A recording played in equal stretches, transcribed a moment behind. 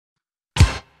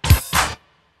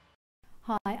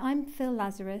Hi, I'm Phil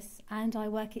Lazarus and I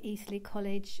work at Eastleigh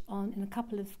College in a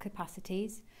couple of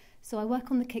capacities. So I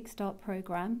work on the Kickstart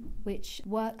programme, which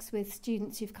works with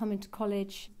students who've come into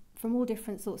college from all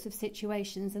different sorts of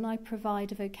situations, and I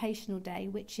provide a vocational day,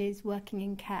 which is working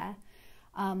in care,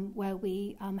 where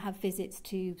we have visits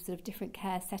to sort of different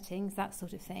care settings, that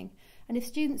sort of thing. And if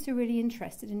students are really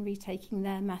interested in retaking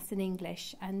their maths and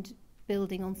English and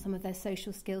building on some of their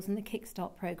social skills in the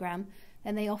Kickstart programme,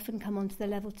 then they often come onto the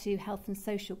Level 2 Health and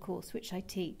Social course, which I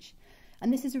teach.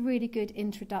 And this is a really good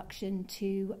introduction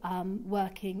to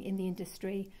working in the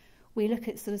industry. We look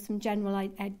at sort of some general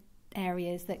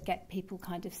areas that get people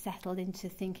kind of settled into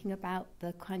thinking about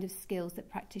the kind of skills that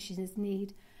practitioners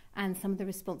need and some of the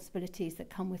responsibilities that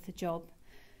come with the job.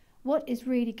 What is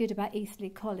really good about Eastleigh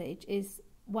College is,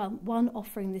 well, one,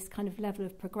 offering this kind of level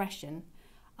of progression,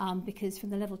 because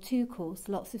from the Level 2 course,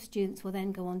 lots of students will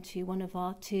then go on to one of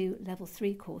our 2 Level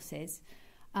 3 courses.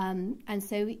 And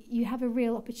so you have a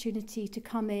real opportunity to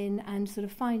come in and sort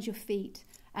of find your feet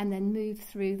and then move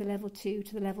through the Level 2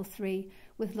 to the Level 3,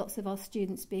 with lots of our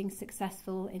students being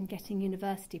successful in getting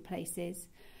university places.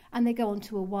 And they go on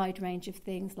to a wide range of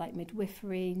things like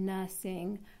midwifery,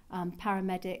 nursing,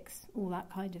 paramedics, all that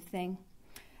kind of thing.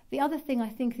 The other thing I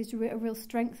think is a real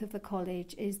strength of the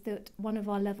college is that one of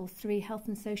our Level 3 Health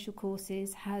and Social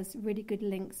courses has really good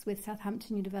links with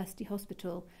Southampton University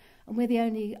Hospital, and we're the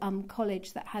only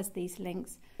college that has these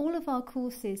links. All of our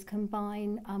courses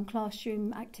combine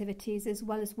classroom activities as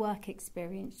well as work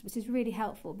experience, which is really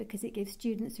helpful because it gives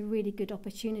students a really good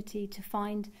opportunity to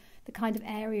find the kind of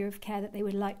area of care that they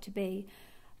would like to be.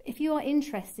 If you are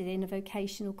interested in a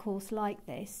vocational course like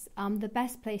this, the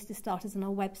best place to start is on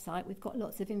our website. We've got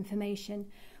lots of information.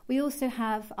 We also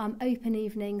have open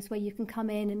evenings where you can come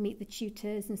in and meet the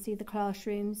tutors and see the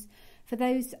classrooms. For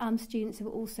those students who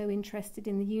are also interested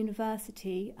in the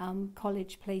university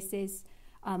college places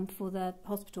for the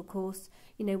hospital course,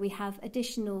 you know, we have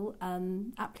additional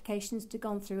applications to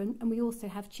go through, and we also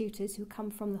have tutors who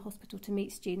come from the hospital to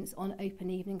meet students on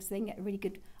open evenings, so they can get a really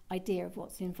good idea of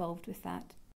what's involved with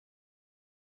that.